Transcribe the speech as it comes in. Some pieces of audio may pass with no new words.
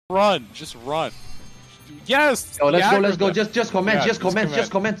Run, just run. Yes. Oh, let's go. Just comment. Just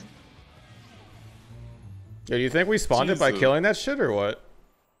comment. Yo, do you think we spawned it by killing that shit or what?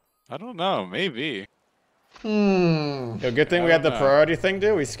 I don't know. Maybe. Yo, good thing we had the priority thing,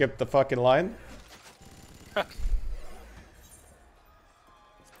 dude. We skipped the fucking line.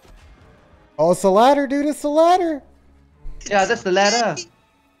 Oh, it's a ladder, dude. It's a ladder. Yeah, that's the ladder.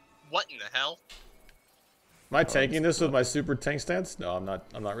 What in the hell? Am I tanking this with my super tank stance? No, I'm not.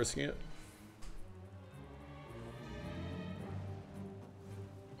 I'm not risking it.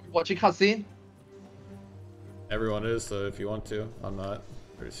 Watching cutscene. Everyone is, so if you want to, I'm not.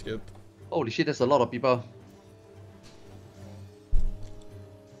 Already skipped. Holy shit, there's a lot of people.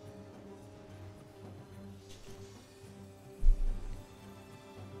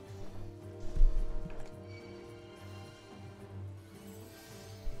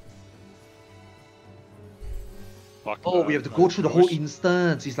 Fuck Oh, we have to go through the whole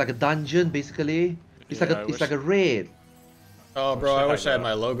instance. It's like a dungeon, basically. It's like a raid. Oh, bro, I wish I had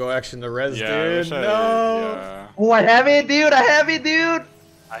my logo action to res, dude. No. Yeah. Oh, I have it, dude. I have it, dude.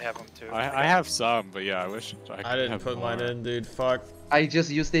 I have them too. I have some, but yeah, I wish I didn't put mine in, dude. Fuck. I just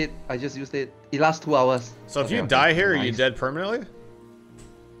used it. It lasts 2 hours. So if you die here, are you dead permanently?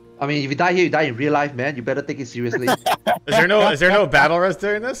 I mean, if you die here, you die in real life, man. You better take it seriously. Is there no battle res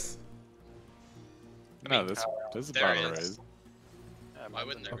during this? No, this is battle res. Why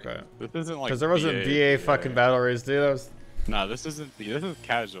wouldn't there Okay. This isn't like because there wasn't BA fucking battle res, dude. That was... Nah, this isn't. This is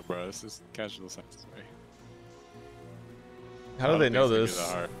casual, bro. This is casual sense. How do they know this?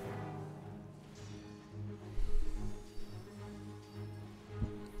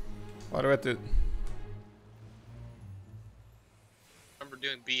 Why do I have to? remember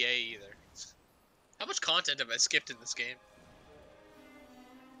doing BA either. How much content have I skipped in this game?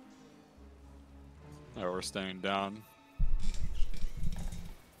 Oh, we're staying down.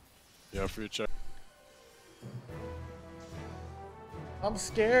 Yeah, for your check. I'm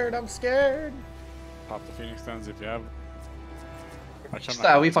scared. I'm scared. Pop the Phoenix Stones if you have. Which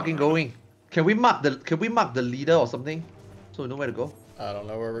are we fucking going? Can we mark the leader or something, so we know where to go? I don't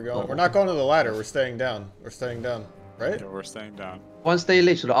know where we're going. We're not going to the ladder. We're staying down. We're staying down, right? Yeah, we're staying down. One stay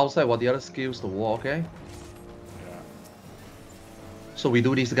late to the outside while the other scales the wall. Okay. Yeah. So we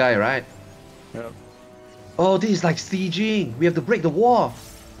do this guy, right? Yep. Oh, this is like sieging. We have to break the wall.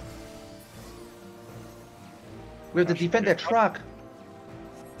 We have to defend that truck.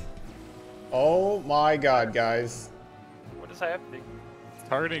 Oh my god, guys. What is happening?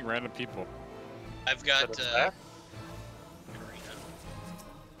 Targeting random people. I've got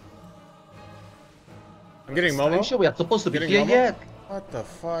I'm getting Momo. Are you sure we are supposed to be Getting here Momo? yet? What the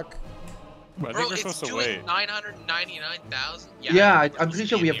fuck? I Bro, think we're it's supposed to doing wait. 999,000. Yeah, I'm pretty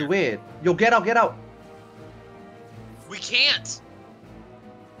sure we have to wait. Yo, get out, get out. We can't.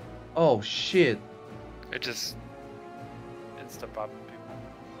 Oh shit. It just insta popping people.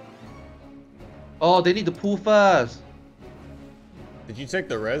 Oh, they need to pull first. Did you take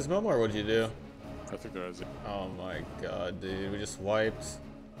the res, Momo, or what'd you do? I think there is. Oh my god, dude. We just wiped.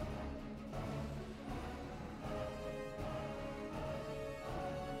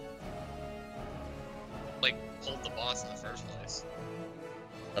 Like, pulled the boss in the first place.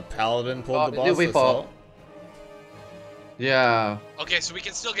 A paladin pulled the they boss wait for- assault. Yeah. Okay, so we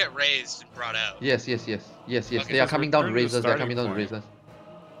can still get raised and brought out. Yes. Okay, They are coming down the we're in the razors. They're coming down the starting razors.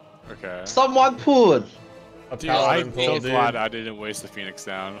 Okay. Someone pulled. A Dude, I'm paladin so pulled, glad dude. I didn't waste the Phoenix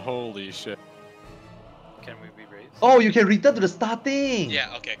down. Holy shit. Can we be raised? Oh, you can return to the starting.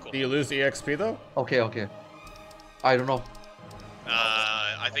 Yeah, okay, cool. Do you lose the EXP though? Okay. I don't know.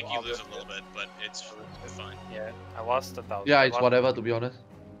 I think you lose a little bit, but it's fine. Yeah, I lost 1,000. Yeah, it's whatever, to be honest.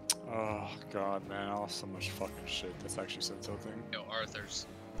 Oh god, man, I lost so much fucking shit. That's actually said something. Yo, Arthur's.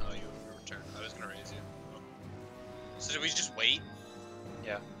 Oh, you returned. I was gonna raise you. So did we just wait?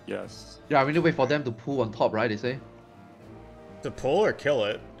 Yeah. Yes. Yeah, we need to wait for them to pull on top, right? They say. To pull or kill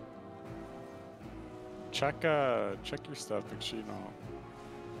it? Check your stuff, make sure you know.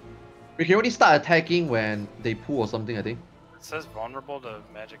 We can only start attacking when they pull or something, I think. It says vulnerable to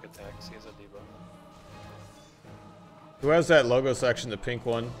magic attacks. He has a debuff. Who has that logo section, the pink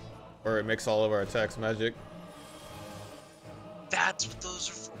one? Where it makes all of our attacks magic? That's what those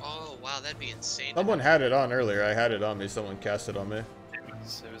are for. Oh, wow, that'd be insane. Someone had it on earlier. I had it on me. Someone cast it on me. It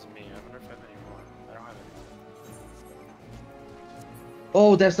was me. I wonder if I have any more. I don't have any.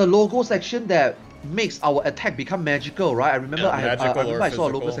 Oh, there's a logo section that makes our attack become magical, right? I remember Yeah, I magical or I saw a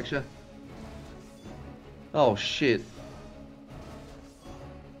logo physical. section. Oh shit.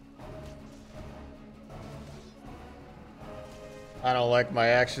 I don't like my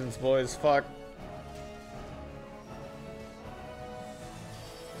actions, boys. Fuck.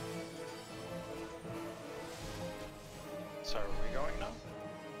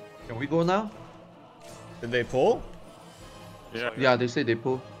 Can we go now? Did they pull? Yeah. Yeah, they say they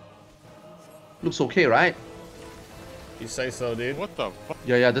pull. Looks okay, right? You say so, dude. What the fuck?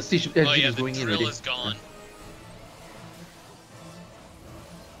 Yeah, the siege engine Oh yeah, is the going in drill already. is gone.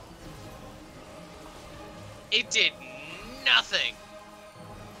 It did nothing.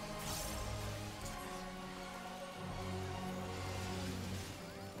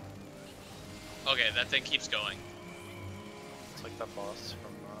 Okay, that thing keeps going. It's like that boss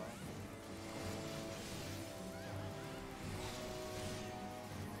from.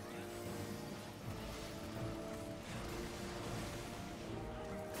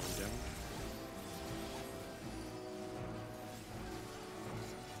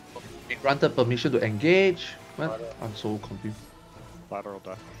 They granted permission to engage. What? I'm so confused. Lateral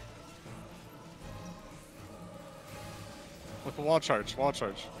death. Look, wall charge, wall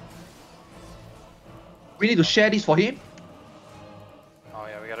charge. We need to share this for him? Oh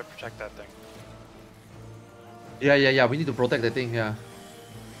yeah, we gotta protect that thing. Yeah, we need to protect that thing, yeah.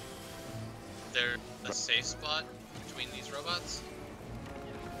 There's a safe spot between these robots.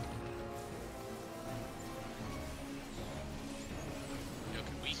 Yo,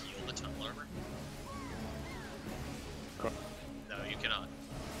 can we heal the tunnel armor? No, you cannot.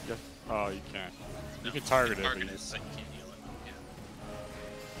 Yeah. Oh, you can't. No, You can target it, target but you it, just- but you can't heal it. Yeah.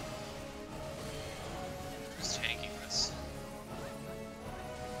 Who's tanking this?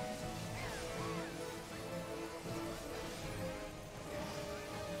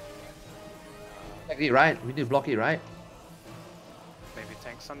 Block it, right? We need to block it, right? Maybe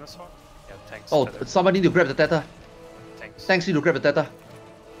tanks on this one? Yeah, tanks. Oh, tethered. somebody need to grab the tether. Tanks. Thanks, need to grab the tether.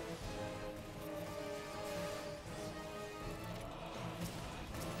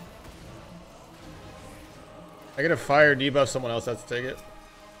 I get a fire debuff, someone else has to take it.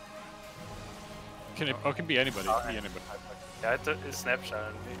 Can it? Oh, it can be anybody. It can be anybody. Yeah, it's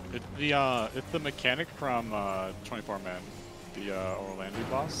snapshot. It's the mechanic from 24 Man, the Orlando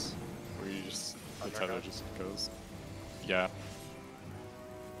boss, where you just the tether just goes. Yeah.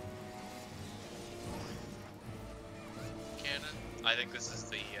 Cannon. I think this is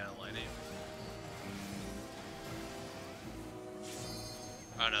the line aim.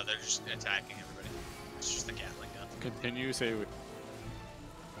 Oh no, they're just attacking everybody. It's just the Gatling gun. Continue. Say.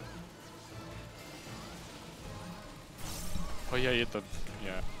 Oh yeah, you hit the.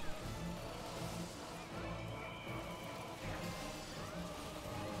 Yeah.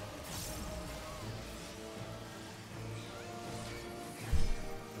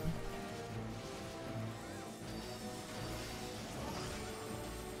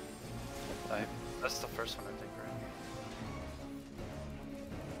 That's the first one, I think, right?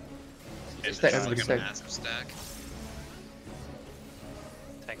 It's Stack, just like a stack. massive stack.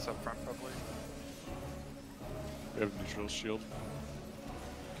 Tanks up front, probably. We have neutral shield.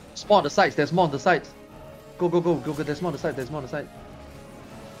 There's more on the sides, there's more on the sides. Go, there's more on the side, there's more on the side.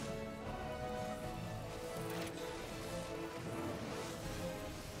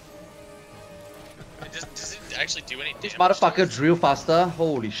 Does it actually do any damage? This motherfucker drill faster.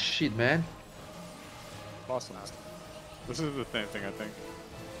 Holy shit, man. Awesome. This is the same thing, I think.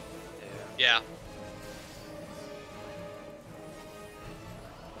 Yeah. Yeah.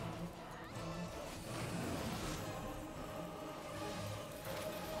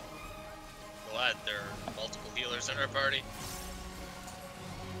 Glad there are multiple healers in our party.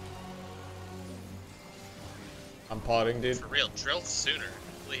 I'm potting, dude. For real, drill sooner,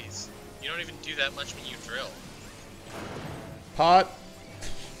 please. You don't even do that much when you drill. Pot.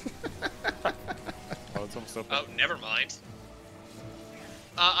 Oh, it's almost open. Oh, never mind.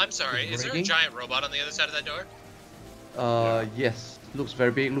 I'm sorry, is there a Breaking? giant robot on the other side of that door? Yes. Looks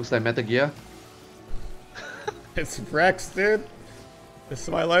very big, looks like Metal Gear. It's Rex, dude. This is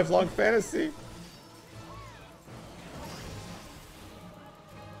my lifelong fantasy.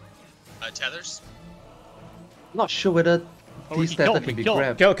 Tethers? Not sure whether Oh, these he killed tether me, can be kill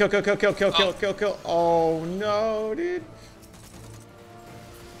him. grabbed. Kill. Oh no, dude.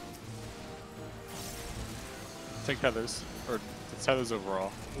 Take tethers, or it's tethers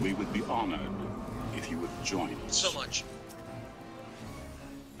overall. We would be honored if you would join us. So much.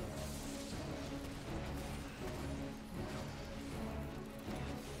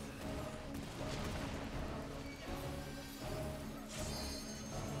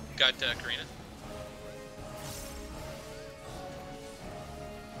 Got Karina.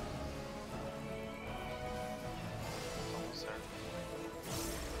 Almost there.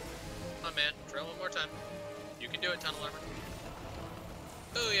 Come on, man. Drill one more time. You can do it, tunnel armor.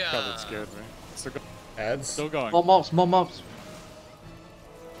 Oh God, yeah. that scared me. Ads. Still going. More mobs, more mobs.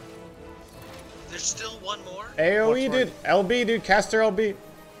 There's still one more. AOE, dude. LB, dude. Caster LB.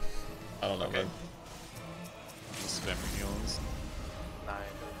 I don't know, Okay. man. Just spamming heals. Nah,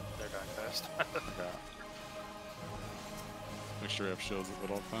 they're going fast. Okay. Make sure we have shields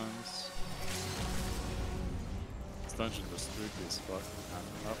at all times. This dungeon was spooky as fuck.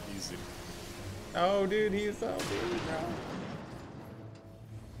 Not easy. Oh, dude, he's so big, bro.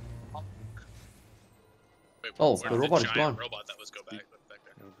 Wait, Oh, where the did robot is giant gone. robot that was go back there?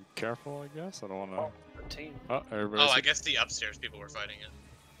 Gotta be careful, I guess. I don't wanna. Oh, the team. Oh, everybody's. Oh, I guess the upstairs people were fighting it.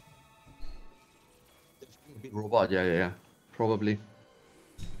 Big robot, yeah. Probably.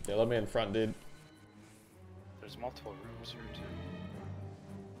 Yeah, let me in front, dude. There's multiple rooms here too.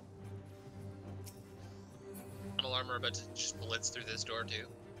 Tunnel armor about to just blitz through this door too.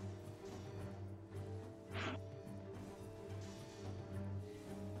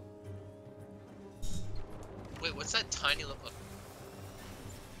 Wait, what's that tiny little...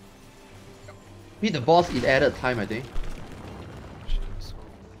 Beat the boss in added time, I think. Jeez.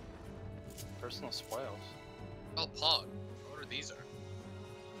 Personal spoils. Oh, Pog. What are these?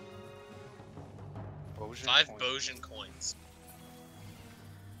 Bozja 5 coin. Bozjan coins.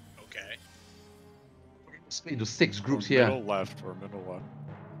 Okay. Split into 6 groups Or here. Middle left or middle left.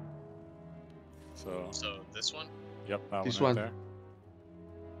 So. So, this one? Yep, that This one one. right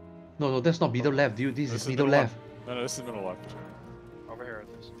there. No, that's not middle left, dude. This is middle left. No, this is middle left. Over here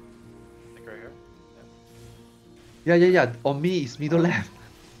at this. Like right here. Yeah. On me, it's middle left.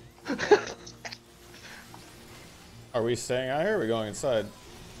 Are we staying out here or are we going inside?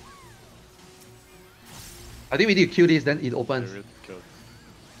 I think we need to kill this, then it Yeah, opens. we killed.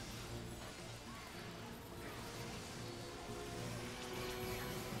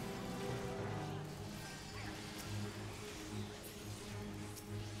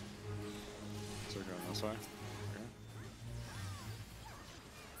 So we're going this way. Okay.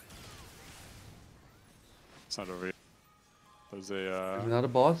 It's not over here. There's a Another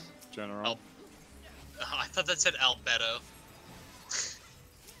boss. general. Oh. I thought that said Albedo.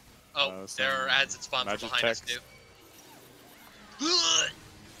 Oh, some there are ads that spawn from magic behind us text. too.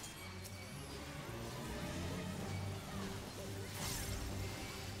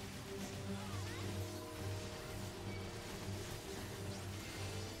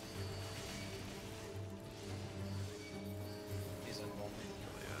 He's in one.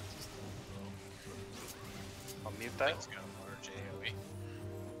 I'll mute that. Let's go, RJOE.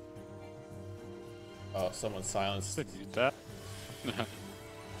 Oh, someone silenced. Mute that.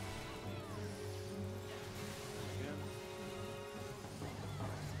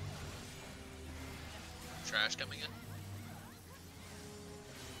 Trash coming in.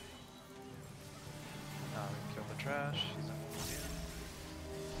 Now we kill the trash. He's in one again.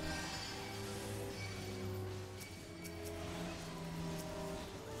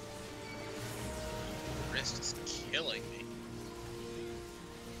 Wrist is killing me.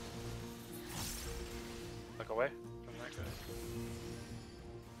 Look away from that guy.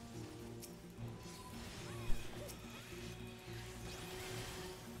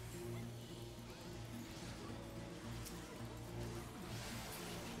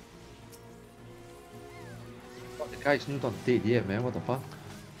 The guy's not dead yet, man. What the fuck?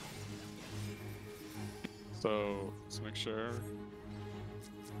 So let's make sure.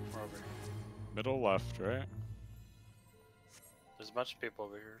 We're over here. Middle left, right? There's a bunch of people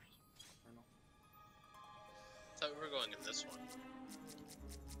over here. I thought we were going in this one.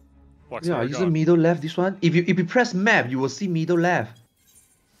 Flux, Yeah, where you is it going? middle left, this one? If you press map, you will see middle left.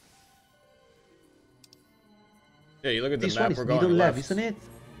 Yeah, you look at the This map, one is we're middle going left, left. isn't it?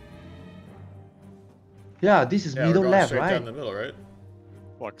 Yeah, this is Yeah, middle we're going left, straight right? down the middle, right?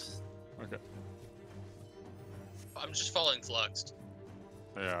 Flux. Okay. I'm just following Fluxed.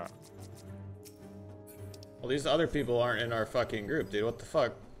 Yeah. Well, these other people aren't in our fucking group, dude. What the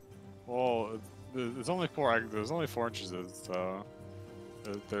fuck? Well, there's only 4. There's only 4 entrances, so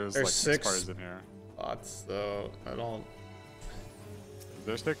there's like 6 6 parties in here. Spots, though. I don't.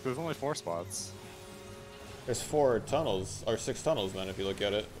 There's only 4 spots. There's 4 tunnels, or 6 tunnels, man. If you look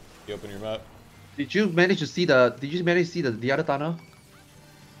at it, you open your map. Did you manage to see the other tunnel?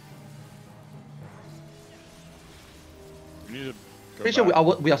 We need to go Pretty sure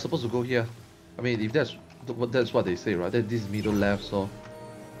back. we are supposed to go here. I mean, if that's what they say, right? That this is middle left, so.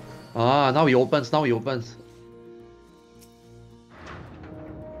 Ah, now it opens. Now it opens.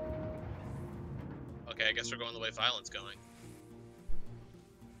 Okay, I guess we're going the way Violent's going.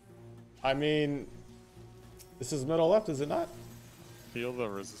 I mean, this is middle left, is it not? Feel the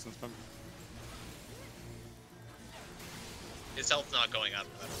resistance bump. His health's not going up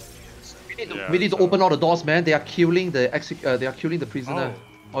no matter what he is. Yeah, We need to so- open all the doors, man. They are killing the prisoner.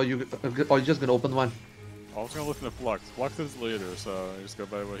 Oh. Or you're just gonna open one. I was gonna listen to Flux. Flux is the leader, so I just go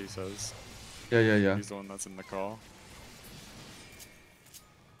by what he says. Yeah. He's the one that's in the call.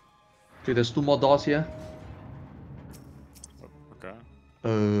 Okay, there's 2 more doors here. Oh,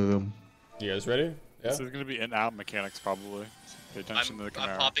 okay. You guys ready? Yeah. This is gonna be in-out mechanics probably. So pay attention to the I'm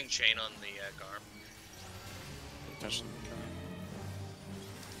Chimera. popping chain on the Garm. Pay attention to the Chimera.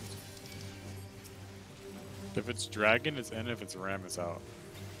 If it's dragon, it's in. If it's ram, it's out.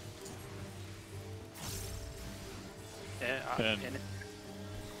 Yeah, Then- in it.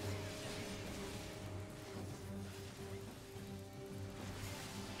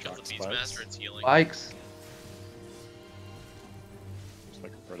 Kill the Shock Beastmaster, spikes. it's healing. Spikes. Just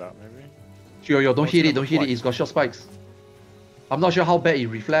like a spread out maybe. Yo, don't it's hit gonna it, don't hit it. reflect. It's got short spikes. I'm not sure how bad it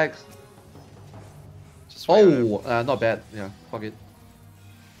reflects. Just wait on it. Oh, not bad. Yeah, fuck it.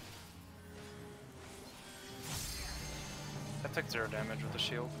 I took 0 damage with the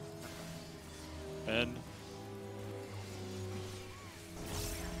shield. And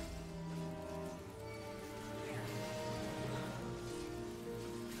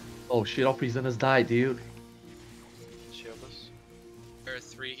Oh shit, all prisoners died, dude. Shield us. There are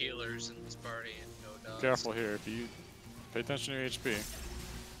 3 healers in this party and no dogs. careful here. If you pay attention to your HP.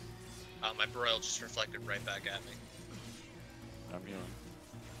 My broil just reflected right back at me. I'm healing.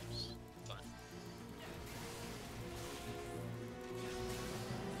 Fine.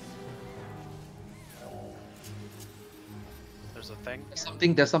 There's a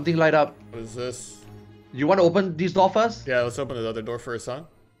thing. There's something light up. What is this? You want to open this door first? Yeah, let's open the other door first, huh?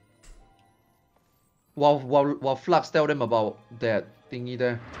 While Flux tell them about that thingy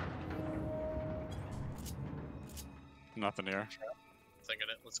there. Nothing here. Thinking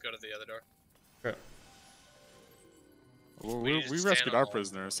it. Let's go to the other door. Okay. Well, We we need to stand rescued on our the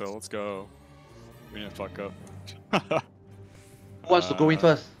prisoner, so let's go. We didn't fuck up. Who wants to go in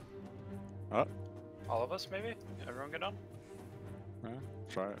first? Oh, All of us, maybe? Everyone get on? yeah,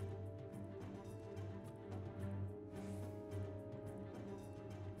 try it.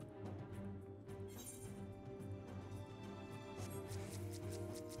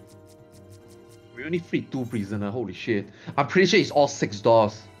 We only freed 2 prisoners, holy shit. I'm pretty sure it's all 6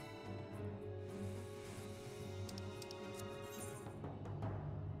 doors.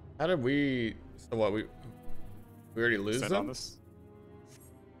 How did we? So what? We already lose Stand on them? this.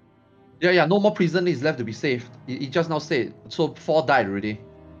 Yeah, no more prisoners left to be saved. It just now said. So 4 died already.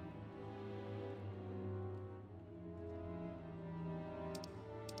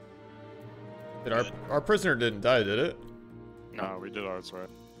 Did our prisoner didn't die, did it? No, we did ours right.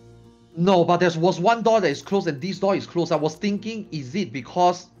 No, but there was 1 door that is closed and this door is closed. I was thinking, is it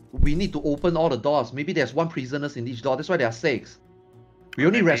because we need to open all the doors? Maybe there's 1 prisoners in each door. That's why there are 6. We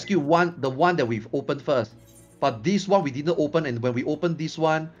only rescued the one that we've opened first. But this one we didn't open, and when we opened this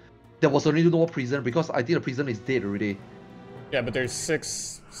one, there was already no more prisoner because I think the prisoner is dead already. Yeah, but there's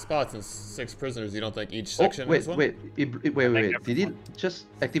 6 spots and 6 prisoners. You don't think each Oh, section has one? wait. Did it just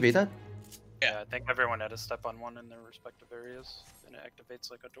activate that? Yeah, I think everyone had to step on one in their respective areas, and it activates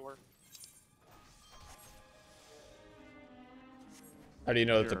like a door. How do you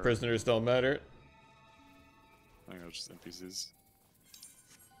know that the Sure. prisoners don't matter? I think it was just NPCs.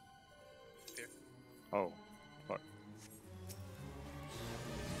 Here. Oh, fuck.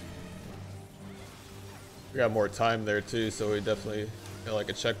 We got more time there too, so we definitely got like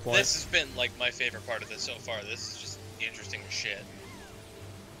a checkpoint. This has been like my favorite part of this so far. This is just interesting as shit.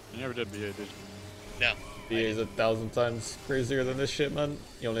 You never did BA, did you? No. BA is 1,000 times crazier than this shit, man.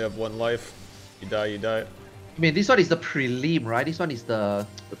 You only have 1 life. You die, you die. I mean, this one is the prelim, right? This one is the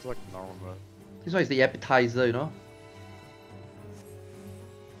It's like normal, but this one is the appetizer, you know?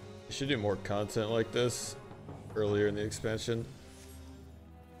 You should do more content like this earlier in the expansion.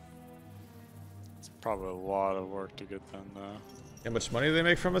 it's probably a lot of work to get done How much money do they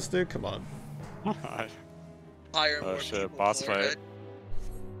make from us, dude? Come on. though. Hire Oh more shit, people boss for fight. it.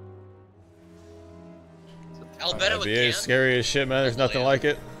 I'll bet it would BA is scary as shit, man. There's nothing like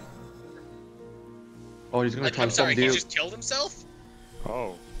it. Oh, he's gonna I'm transform, sorry, he dude. just killed himself?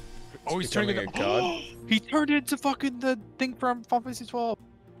 Oh. Oh, he's becoming turning a into god. He turned into fucking the thing from Final Fantasy 12.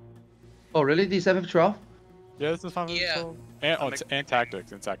 Oh, really? This FF12? Yeah, this is Final Fantasy Yeah. 12. And, oh, and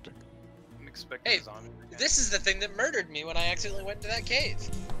tactics, and tactic. I'm expecting Hey, zombie. This is the thing that murdered me when I accidentally went into that cave.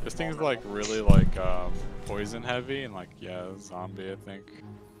 This thing is like really like poison heavy and like yeah, zombie I think.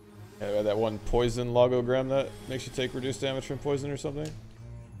 Yeah, we had that one poison logogram that makes you take reduced damage from poison or something.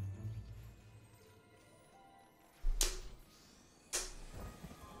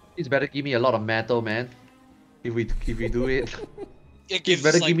 He's better give me a lot of metal, man. If we do it, It he's gives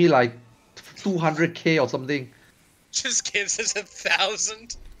better us, like, give me like 200k or something. just gives us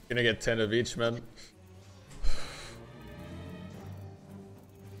 1,000. Gonna get 10 of each, man.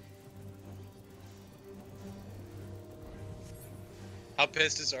 How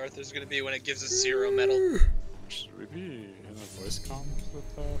pissed is Arthur's gonna be when it gives us 0 metal? Should we be in a voice comms with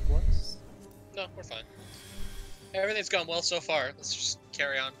Flex? No, we're fine. Everything's gone well so far. Let's just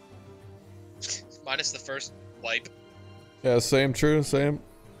carry on. Minus the first wipe. Yeah, same, true, same.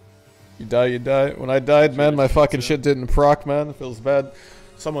 You die, you die. When I died, man, my fucking shit didn't proc, man. It feels bad.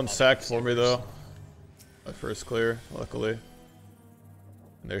 Someone sacked for me, though. My first clear, luckily.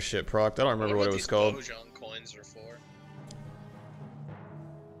 And their shit procced. I don't remember what it was called. Bozja coins are for.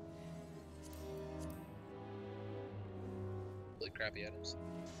 Really crappy items.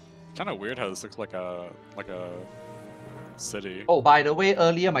 Kind of weird how this looks like a city. Oh, by the way,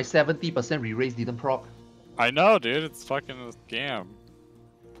 earlier my 70% re-raise didn't proc. I know, dude. It's fucking a scam.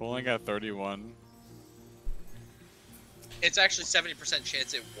 Pulling at 31. It's actually 70%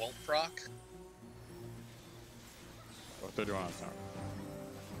 chance it won't proc. Or 31 on time.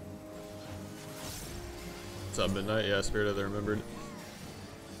 What's up, Midnight? Yeah, Spirit of the Remembered.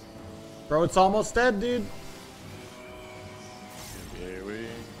 Bro, it's almost dead, dude. AoE.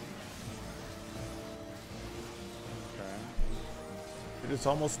 Okay. Dude, it's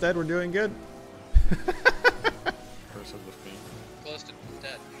almost dead. We're doing good. Curse of the Fiend. Close to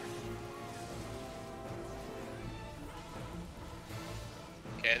dead.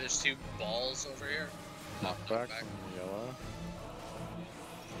 Okay, there's 2 balls over here. Knockback from yellow.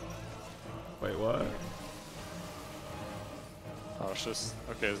 Wait, what? Oh, it's just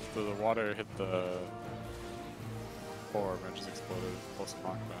okay. So the water hit the orb and just exploded. Plus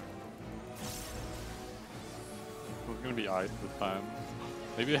knockback. It's gonna be ice this time.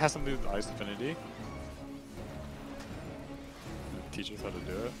 Maybe it has something to do with ice affinity. It teaches how to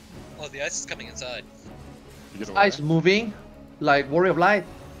do it. Oh, the ice is coming inside. You get away. Ice moving, like Warrior of Light.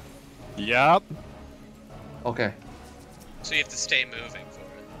 Yep. Okay. So you have to stay moving for it.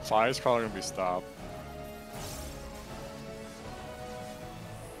 Fire's probably gonna be stopped.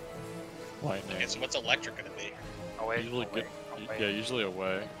 Lightning. Okay, so what's electric gonna be? Away. Usually away, good. away. Yeah, usually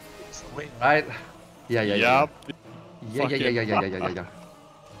away. Away. Right. Yeah. Yep. Yeah.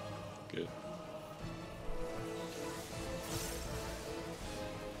 Good.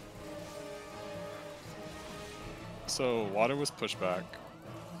 So water was pushed back.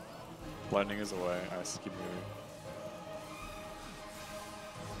 Lightning is away. Ice keep moving.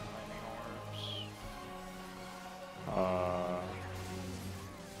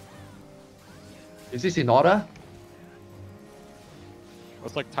 Is this in order?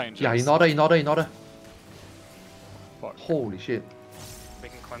 It's like Titan Yeah, Jets. in order. Fuck. Holy shit. We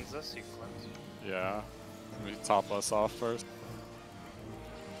can cleanse this. You can cleanse. Yeah. Let me top us off first.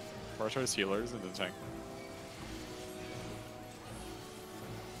 First choice healers and then tank.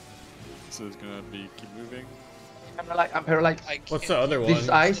 This is gonna be keep moving. I'm paralyzed. What's the other one? This is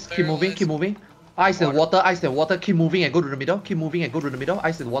ice. Keep moving. Ice and water. Keep moving and go to the middle.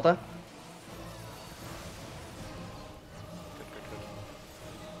 Ice and water.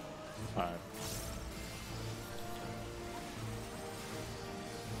 Alright.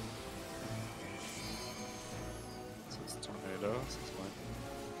 So it's tornado. So it's fine.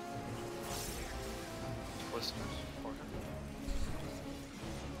 Twisters. Forehead.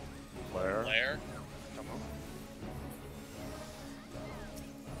 Flare. Flare. Don't move.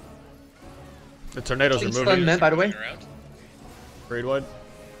 The tornadoes are Stun, moving. man, by the way. Moving around. Raid wide.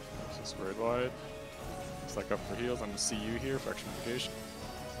 Just raid wide. Looks like up for heals. I'm gonna see you here for extra mitigation.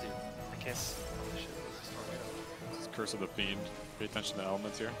 Dude, I can't see. Holy shit, this is tornado. This is Curse of the Fiend. Pay attention to the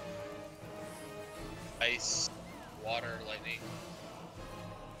elements here. Ice. Water. Lightning.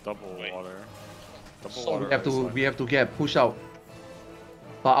 Double Wait. water. Double So water. ice, lightning. we have to get push out.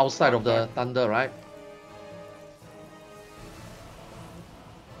 But outside of the thunder, right?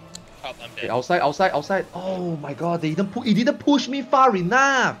 Oh, I'm Okay, dead. outside. Oh my god, it didn't push me far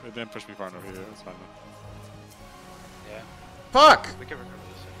enough. It didn't push me far enough here. It's fine. Yeah. Fuck! We can recover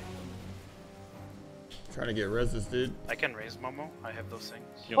this. Trying to get reses, dude. I can raise Momo. I have those things.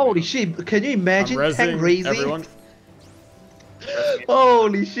 Heal Holy me. shit, can you imagine I'm tank resing raising? everyone.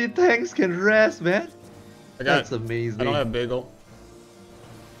 Holy shit, tanks can rest, man. I got. That's amazing. I don't have bagel.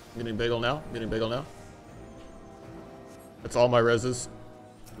 I'm getting bagel now. That's all my reses.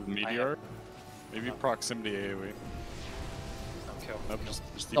 Meteor. Maybe proximity AoE. Don't kill. Nope, just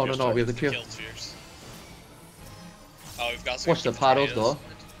No, DPS no, check. we have to kill. Kill spheres. Oh, we've got some. Watch the puddles, though.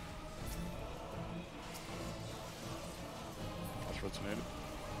 Watch for tornado.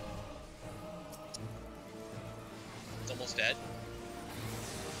 It's almost dead.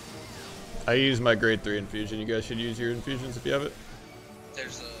 I use my grade 3 infusion. You guys should use your infusions if you have it.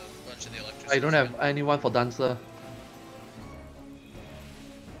 There's a bunch of the electricity. I don't have anyone for dancer.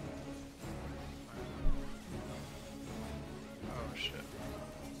 Oh shit.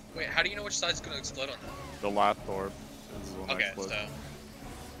 side's gonna explode on that? The last orb is the one that Okay, explodes.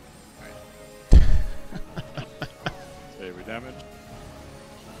 so. Save we damage.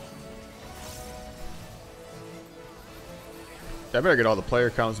 I better get all the player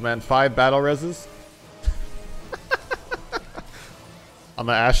counts, man. 5 battle reses. I'm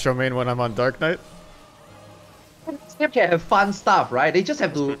an Astro main when I'm on Dark Knight. They can have fun stuff, right? They just have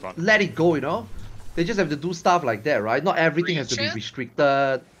That's to pretty fun. let it go, you know? They just have to do stuff like that, right? Not everything has to be Reach it? restricted.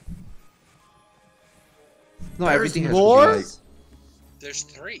 Not There's everything has more? to be like... There's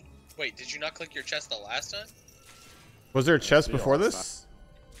 3. Wait, did you not click your chest the last time? Was there a chest see before all this this?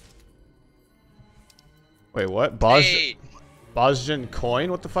 Wait, what? Hey, Bozjan coin?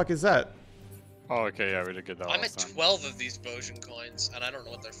 What the fuck is that? Oh, okay, yeah, we did get that I'm at last time. 12 of these Bozjan coins, and I don't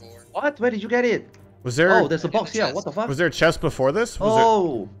know what they're for. What? Where did you get it? Was there Oh, there's a in box the here. chest. What the fuck? was there a chest before this? Was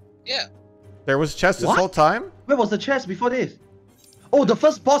Oh, Yeah. there was a chest this What? whole time? where was the chest before this? Oh, the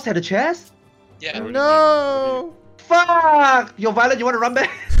first boss had a chest? Yeah. What do you No. Fuck! You're violent, you want to run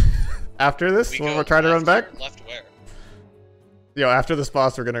back? After this, when go we're trying to run back? left or Left where? Yo, after this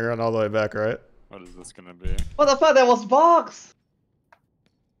boss, we're gonna run all the way back, right? What is this gonna be? What the fuck? That was box!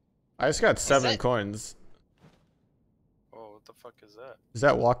 I just got 7 that? coins. Oh, what the fuck is that? Is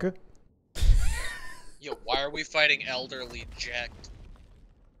that Waka? Yo, why are we fighting elderly jacked?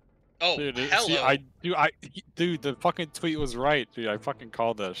 Oh, Dude, hello. dude, the fucking tweet was right, dude. I fucking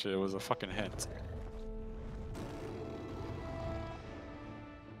called that shit. It was a fucking hint.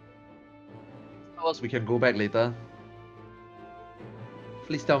 Tell us we can go back later.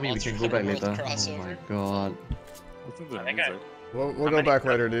 Please tell me we Monster can go back Hunter later. World Oh my crossover. god. Listen to the I think I- music. We'll How go many back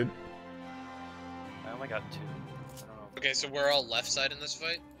coins? later, dude. I only got 2. I don't know. Okay, so we're all left side in this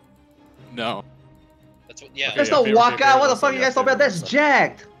fight? No. That's what, yeah. Okay, That's yeah, not favorite- Waka! favorite What the also, fuck you yeah, guys talking about? favorite That's also.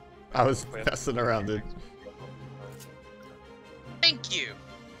 jacked! I was We have messing around, dude. Thank you.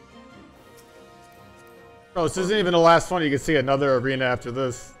 Bro, this isn't even the last one. You can see another arena after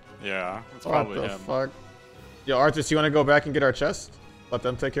this. Yeah, it's What probably the him. fuck? Yo, Arthur, you want to go back and get our chest? Let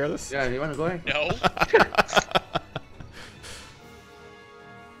them take care of this? Yeah, you wanna go ahead? No.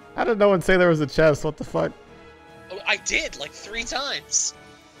 How did no one say there was a chest? What the fuck? Oh, I did, like 3 times.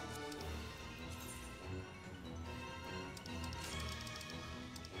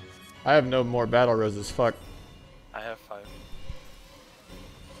 I have no more battle roses. Fuck. I have 5.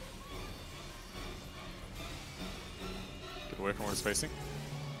 Get away from where it's facing.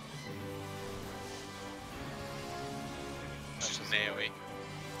 That's just AoE.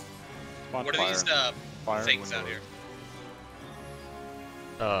 Come on, What are fire. these Fire things out windows. here?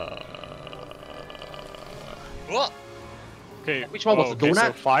 Whoa! Okay. Which one was the okay,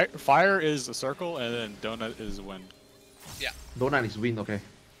 so donut? fire is a circle, and then donut is wind. Donut is win, okay.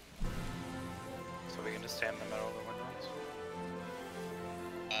 So we can just stand in the middle of the windows.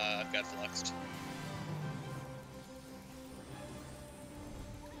 I've got fluxed.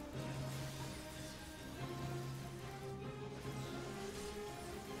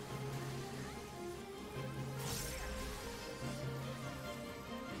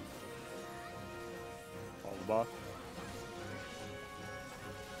 All the buff.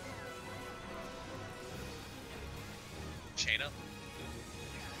 Chain up.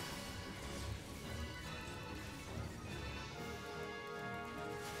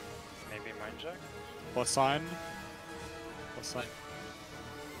 Maybe mind jack? Plus sign. Plus sign.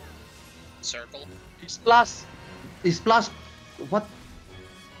 Circle. It's plus. It's plus. What?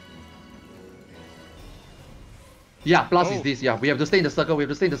 Yeah, plus is Oh. this. Yeah, we have to stay in the circle. We have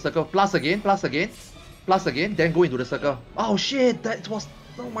to stay in the circle. Plus again. Plus again. Plus again. Then go into the circle. Oh shit! That was.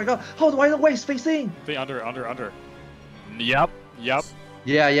 Oh my god! How do I know where it's facing? Stay under. Yep.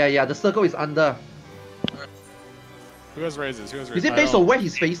 Yeah. The circle is under. Who has raises? Who has Is raises? it based on where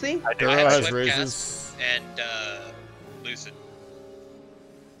he's facing? I do. Duro I have has Swift raises. Cast and Lucid.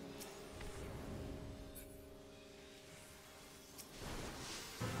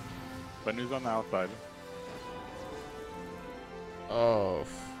 But who's on the outside? Oh,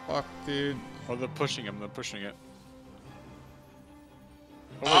 fuck, dude. Oh, they're pushing him. They're pushing it.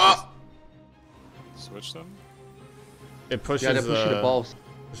 Oh, wait, Ah! switch them? It pushes Yeah, they're pushing the balls.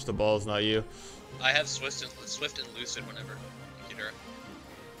 Push the balls, not you. I have Swift and Lucid whenever. Thank you, Dura.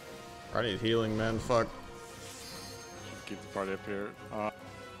 I need healing, man. Fuck. Keep the party up here. Why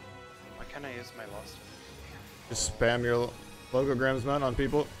can't I use my lost? Just spam your logograms, man, on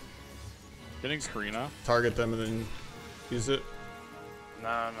people. Getting Karina. Target them and then use it.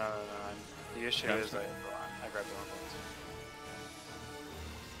 No. The issue Yeah, is sure. I grabbed the wrong ones.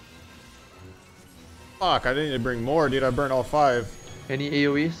 Fuck, I didn't need to bring more, dude. I burned all 5. Any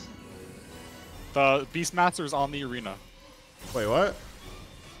AoEs? The Beastmaster's on the arena. Wait, what?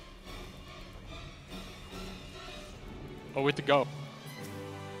 Oh, we have to go.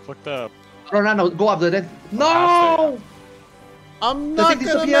 Click the. No, go up there then. No! I'm The not thing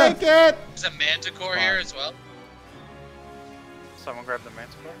gonna disappeared. make it! There's a Manticore here as well. Someone grab the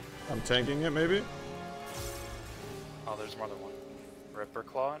Manticore. I'm tanking it, maybe? Oh, there's more than one. Ripper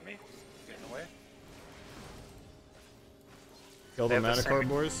Claw on me. Getting away. Kill They the have the Manicore same-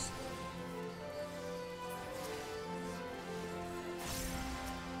 boys.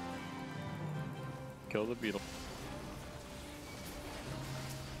 Kill the beetle.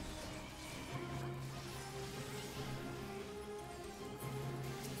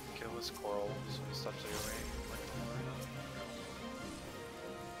 Kill his coral so he stops AoE.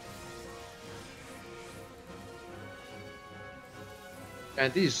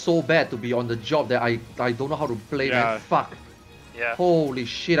 And this is so bad to be on the job that I don't know how to play, Yeah. man. Fuck. Yeah, Holy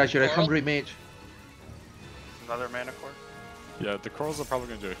shit, I should have come Coral? Great Mage. another Manicore. Yeah, the corals are probably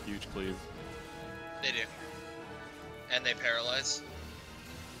gonna do a huge cleave. They do. And they paralyze.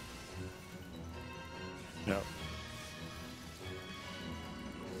 Yep.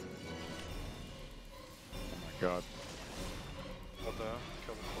 Oh my god. Kill the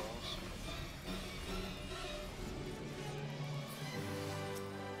corals.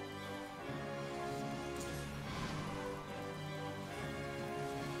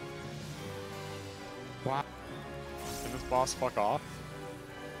 Wow. Can this boss fuck off?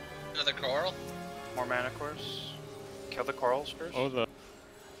 Another coral. More Manicores. Kill the corals first. Oh, the.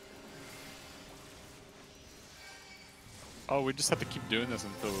 Oh, we just have to keep doing this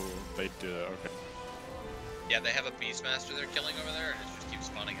until they do it. Okay. Yeah, they have a Beastmaster they're killing over there, and it just keeps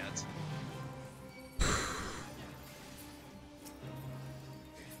spawning heads.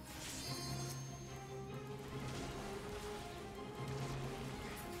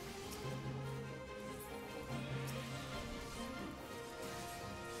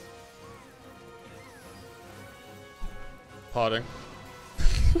 Potting.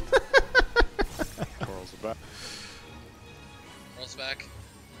 Corals are back. Rolls back.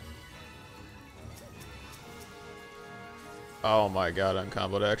 Oh my god, I'm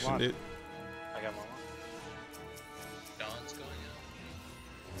comboed action, Come on. dude. I got Momo. Dawn's going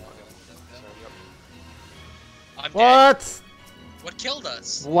in. Sorry, yep. I'm dead. What? What killed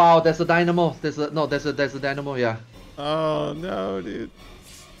us? Wow, there's a dynamo. There's a dynamo, yeah. Oh no, dude.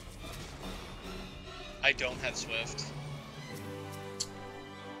 I don't have Swift.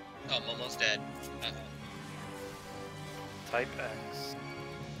 Oh, Momo's dead. Uh-oh. Type X.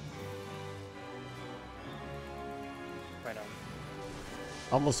 Right now.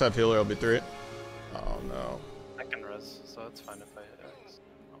 Almost have healer, I'll be 3. Oh no. I can res, so it's fine if I hit X.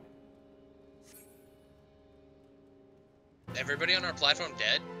 Everybody on our platform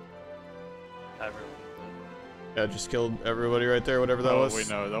dead? Everyone. Yeah, just killed everybody right there, whatever that Oh was. wait,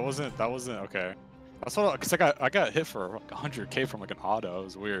 no, that wasn't okay. That's what, cause I got hit for like 100k from like an auto. It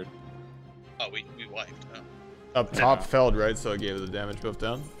was weird. Oh, we wiped. Oh. Up top Yeah. felled, right? So it gave the damage buff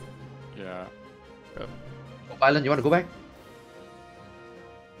down. Yeah. Yep. Oh, Violent, you wanna go back?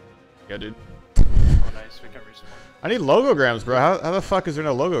 Yeah, dude. Oh, nice. We can respawn. I need logograms, bro. How the fuck is there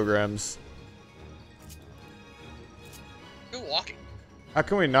no logograms? You're walking. How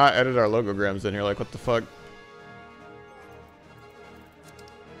can we not edit our logograms in here? Like, what the fuck?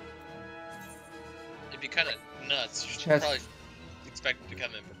 It'd be kind of nuts. You should Chest. probably expect to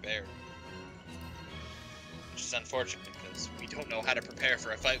come in prepared. Which is unfortunate because we don't know how to prepare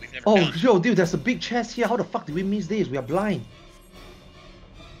for a fight we've never Oh, done. yo, dude, there's a big chest here. How the fuck did we miss this? We are blind.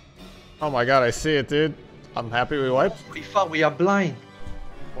 Oh my god, I see it, dude. I'm happy we wiped. Holy fuck, we are blind.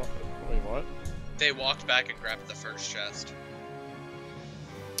 What? Wait, what? They walked back and grabbed the first chest.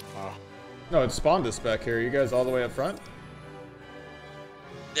 Oh. No, it spawned us back here. You guys all the way up front?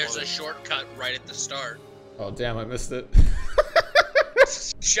 There's a shortcut right at the start. Oh, damn, I missed it.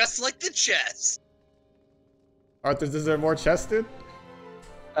 Just like the chest. Arthur, is there more chests, dude?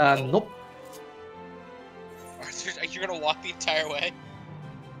 Nope. Arthur, are you gonna walk the entire way?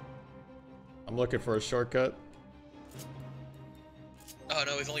 I'm looking for a shortcut. Oh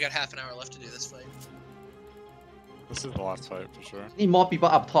no, we've only got half an hour left to do this fight. This is the last fight for sure. Need more people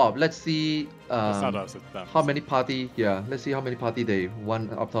up top. Let's see It's not us, it's them. how many party. Yeah, let's see how many party they won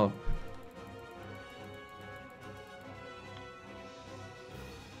up top.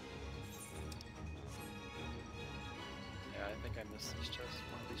 Yeah, I think I missed these chests.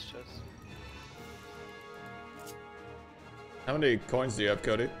 One of these chests. How many coins do you have,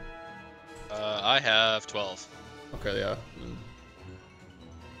 Cody? I have 12. Okay, yeah.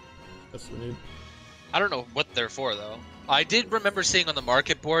 That's what we need. I don't know what they're for though. I did remember seeing on the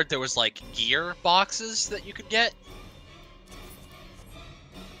market board there was like gear boxes that you could get.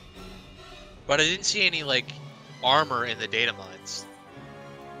 But I didn't see any like armor in the data mines.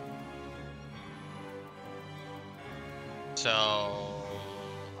 So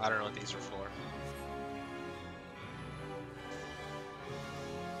I don't know what these are for.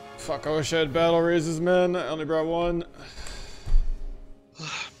 Fuck, I wish I had battle raises, man. I only brought one.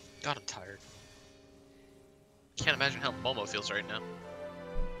 God, I'm tired. Can't imagine how Momo feels right now.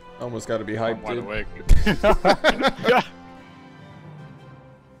 Almost got to be hyped, I'm wide dude. awake.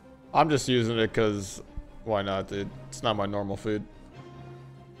 I'm just using it because why not, dude? It's not my normal food.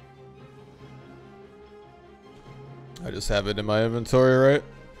 I just have it in my inventory, right?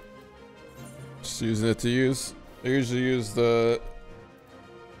 Just using it to use. I usually use the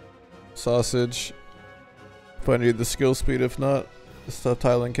sausage if I need the skill speed. If not, the stuffed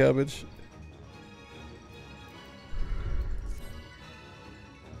Highland cabbage.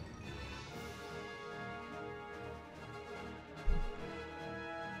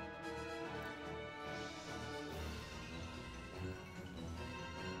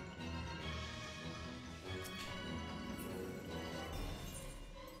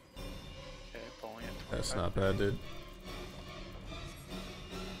 Okay, bowling at 25. That's not bad, dude.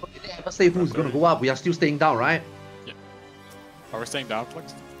 Okay, they haven't say who's gonna go up. We are still staying down, right? Are we staying down,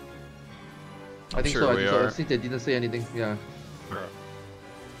 Flex? I think sure so. I we think so. are. Since they didn't say anything, yeah.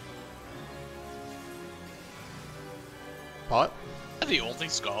 Pot? I'm the only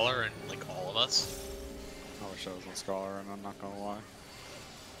scholar in like all of us. I wish I was a scholar, and I'm not gonna lie.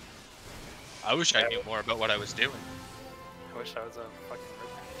 I wish I knew more about what I was doing. I wish I was a fucking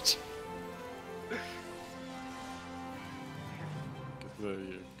rich. Get the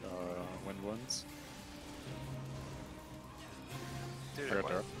wind ones. Dude, I got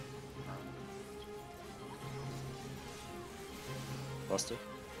what? Derp. Buster.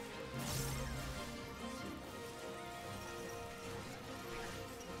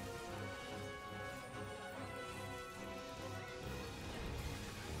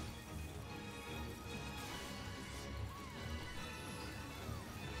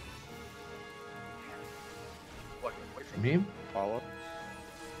 What? Away from him? Follow.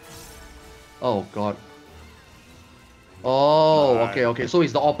 Oh god. Oh, Nice. okay, okay. So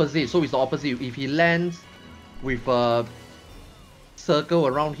it's the opposite. So it's the opposite. If he lands with a circle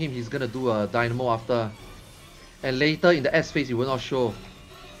around him, he's gonna do a dynamo after. And later in the S phase, he will not show.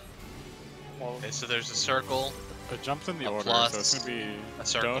 Well, Okay, so there's a circle, It jumped in the A order, plus, so it's gonna be a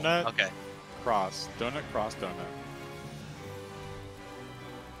circle. donut, Okay. cross, donut, cross, donut.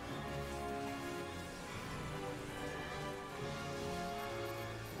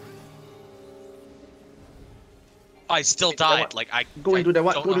 I still Into that died. one. Like I Go into that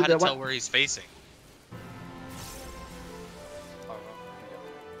one, don't go know into how to that one. tell where he's facing. oh, well,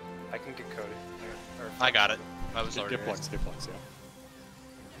 I can get Cody. Or I got it. I was Get already Flex, get Flex, yeah.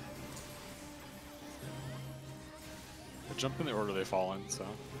 It jumped in the order they fall in, so.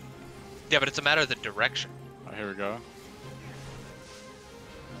 Yeah, but it's a matter of the direction. Oh, here we go.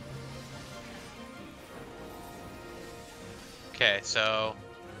 Okay, so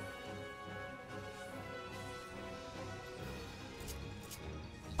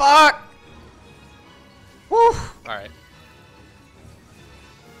Fuck! Woo! alright.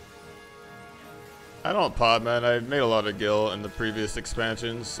 I don't pod, man. I made a lot of gil in the previous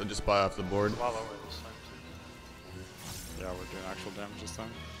expansions. I just buy off the board. a lot lower this time too. Yeah, we're doing actual damage this time.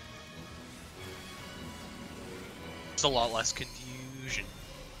 It's a lot less confusion.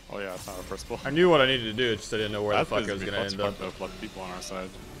 Oh yeah, it's not our first blow. I knew what I needed to do, it's just I didn't know where the That's fuck I was gonna end up. Of luck people on our side.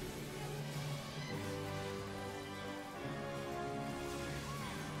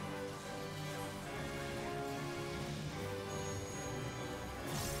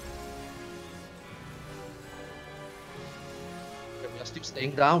 We are still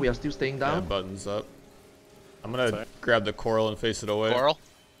staying down. We are still staying Yeah, down. buttons up. I'm gonna Sorry. grab the coral and face it away. Coral?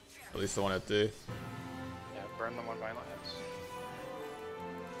 At least the one at D. Yeah, burn the one violent hits.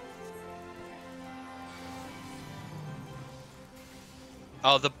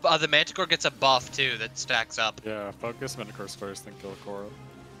 Oh, the Manticore gets a buff too that stacks up. Yeah, focus Minotaur's first, then kill Korra.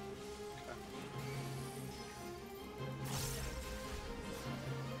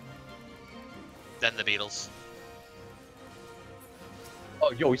 Then the beetles.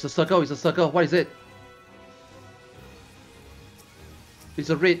 Oh, yo, it's a circle. It's a circle. What is it? It's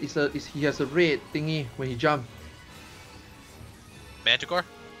a red. He has a red thingy when he jump. Manticore?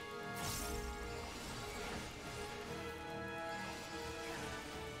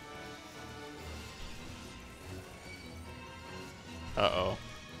 Uh-oh.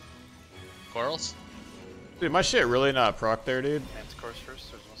 Corals? Dude, my shit really not proc there, dude. Manticore's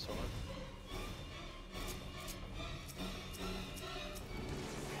first, there's one solo.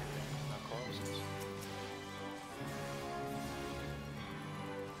 No corals.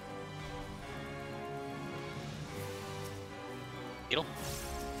 Beetle.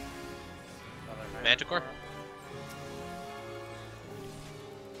 Another Manticore.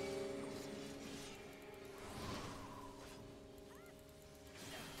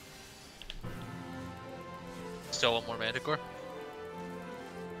 Still want more Manticore?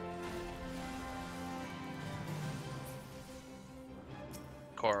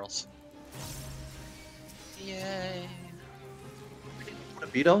 Corals. Yay. The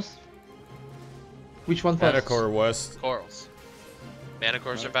Beatles? Which one first? Manticore West. Corals.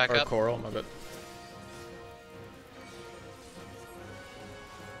 Manticores are back Or up. Coral, my bad.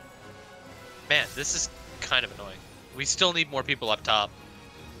 Man, this is kind of annoying. We still need more people up top.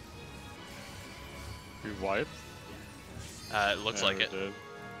 We wiped? It looks Yeah, like we it. did.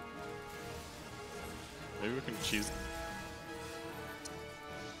 Maybe we can cheese.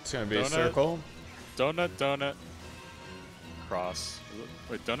 It's gonna be Donut. a circle. Donut, donut. Cross.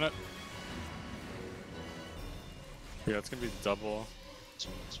 Wait, donut? Yeah, it's gonna be double.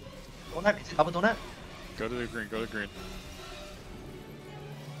 Donut? Is it double donut? Go to the green, go to the green.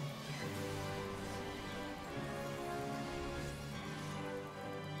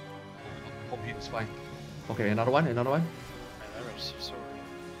 Hope it's fine. Okay, another one, another one. Man, that register's so weird.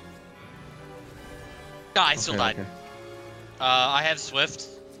 Ah, I still died. Okay. I have Swift.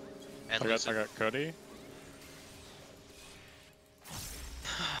 And I Lucid. got Cody.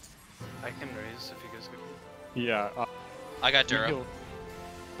 I can raise if you guys go. Yeah. I got Duro.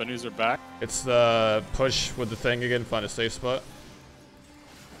 Benus are back. It's the push with the thing again, find a safe spot.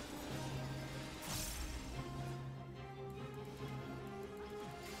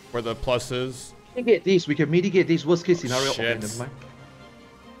 Where the plus is. Mitigate this, we can mitigate this worst case scenario. Okay, shit. never mind.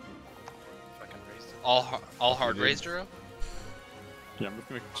 If I can raise it. All hard Dude. raised Duro? Yeah, I'm just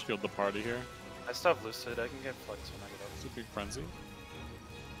gonna shield the party here. I still have Lucid. I can get Flex when I get It's a big frenzy.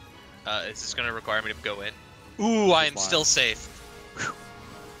 Is this gonna require me to go in? Ooh, I am Fine. still safe. Whew.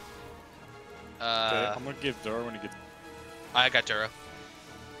 Okay, I'm gonna give Dora when he gets. I got Duro.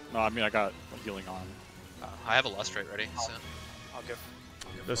 No, I mean I got healing on. I have a Lust Rate ready, so. up. I'll give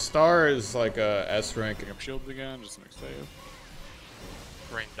The star is like a S rank. Picking up shields again, just to make save.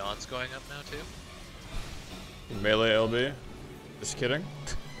 Rain Dawn's going up now, too. Melee LB. Just kidding.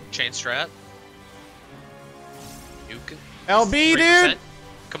 Chain Strat. Nuke. LB, 3%. dude!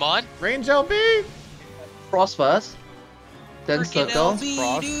 Come on. Range LB! Cross first. Then Freaking circle. LB,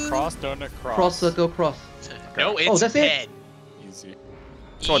 Cross, dude. cross, donut, cross. Cross, circle, cross. No, Oh, it's that's it? dead. Easy.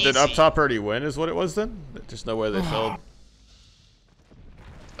 So what, did up Easy. top already win is what it was then? There's no way they filled.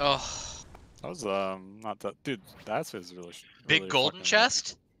 Oh, That was not that, dude. That's his really. big really golden fucking-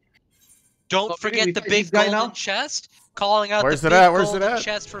 chest. Don't So maybe forget we the fight big this guy golden now? chest. Calling out Where's the it big at? Where's it golden at?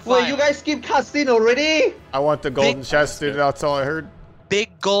 chest for Wait, violence. you guys skip cutscene already? I want the golden Big- chest, dude. That's all I heard.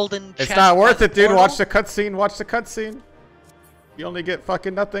 Big golden chest. It's not worth by it, dude. portal? Watch the cutscene. Watch the cutscene. You only get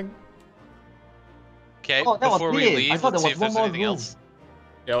fucking nothing. Okay, Oh, that was before we it. I leave, thought let's there see was if there's one more anything room. else.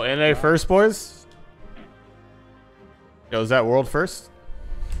 Yo, NA first, boys. Yo, is that world first?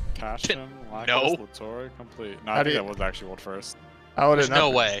 Castrum, Lacus, No. Litore, complete. No, How I do think you- that was actually world first. How would There's it not no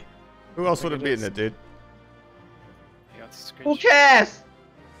be? way. Who else would think have it beaten is. it, dude? You got the Who screenshot. cares?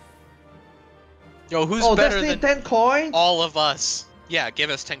 Yo, who's Oh, that's better it, than 10 coins? all of us? Yeah, give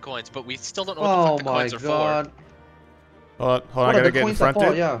us 10 coins, but we still don't know what the Oh fuck the my coins are god. Hold on, What I are gotta the get in coins front, for?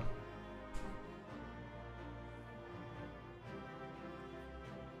 dude. Yeah.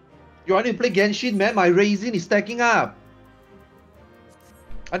 Yo, I need to play Genshin, man. My raisin is stacking up.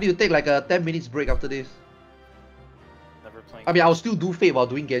 I need to take like a 10 minutes break after this. Never playing. I mean, I'll still do Fate while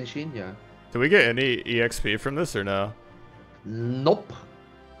doing Genshin, yeah. Do we get any EXP from this or no? Nope.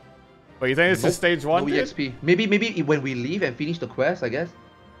 But you think this Nope. is stage one, No dude? EXP. Maybe when we leave and finish the quest, I guess.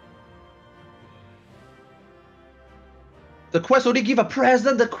 The quest only give a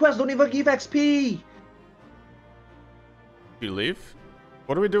present. The quest don't even give XP. You leave?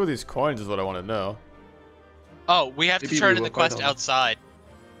 What do we do with these coins is what I want to know. Oh, we have to Maybe turn we in the will find quest out. outside.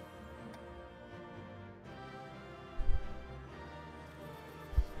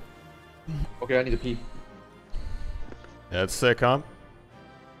 Okay, I need to pee. Yeah, that's sick, huh?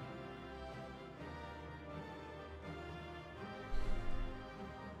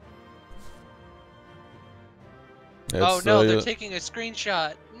 Oh no, they're taking a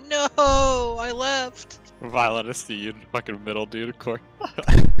screenshot. No, I left. Violet you in the fucking middle, dude. Of course.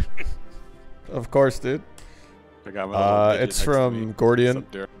 Of course, dude. I got my little midget It's next to from me. Gordian. What's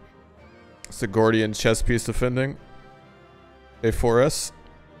up, dude? It's a Gordian chess piece defending. A4S.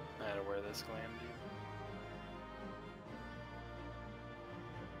 I had to wear this gland, dude.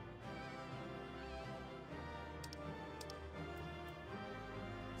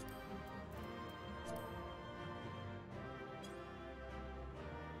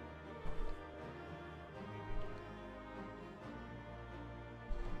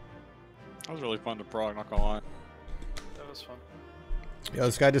 That was really fun to prog, not gonna lie. That was fun. Yo,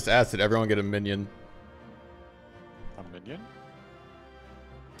 this guy just asked, did everyone get a minion? A minion?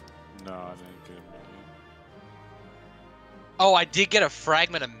 No, I didn't get a minion. Oh, I did get a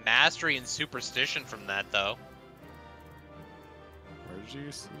fragment of mastery and superstition from that though. Where did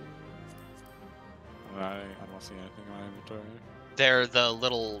you see? I don't see anything in my inventory. They're the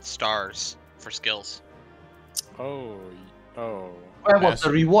little stars for skills. Oh. Where was the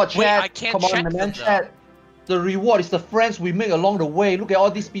reward, Wait, chat? I can't Come on, check the man, them, though. chat. The reward is the friends we make along the way. Look at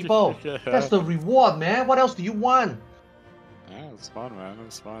all these people. Yeah. That's the reward, man. What else do you want? Yeah, it was fun, man. It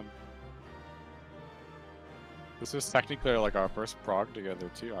was fun. This is technically like our first prog together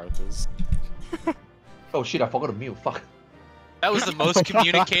too, Arthurs. Oh shit, I forgot to mute. Fuck. That was the most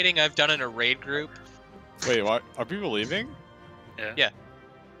communicating I've done in a raid group. Wait, what? Are people leaving? Yeah. Yeah.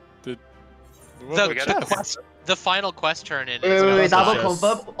 What The, about the, chess? quest, the final quest turn in. Wait, double Yes.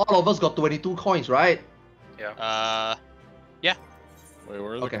 confirm. All of us got 22 coins, right? Yeah. Wait,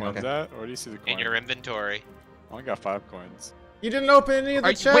 where are the Okay, coins okay. at? Where do you see the coins? In your inventory. I only got 5 coins. You didn't open any of the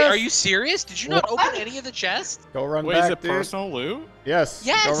chests? Wait, are you serious? Did you not What? open any of the chests? Go run Wait, back, is it dude. personal loot? Yes.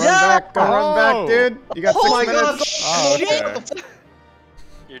 Yes! Go run Yeah! back. Go run back, dude. You got Oh 6 my god! minutes. Oh, Shit! okay.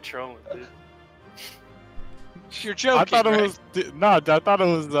 You're trolling, dude. You're joking, I thought it right? was no. I thought it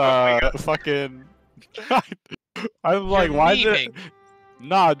was God. fucking. I was like, You're why did? memeing.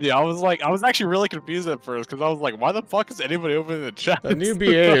 Nah, dude. I was actually really confused at first because I was like, why the fuck is anybody opening the chat? The new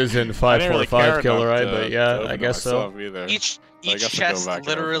BA is in I didn't really 545 care killer, enough right? to- But to yeah, open I it guess so. myself either. Each I guess I'll go chest back and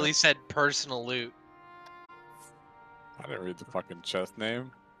literally open it. said personal loot. I didn't read the fucking chest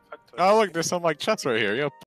name. Fuck Oh look, there's some like chests right here. Yo,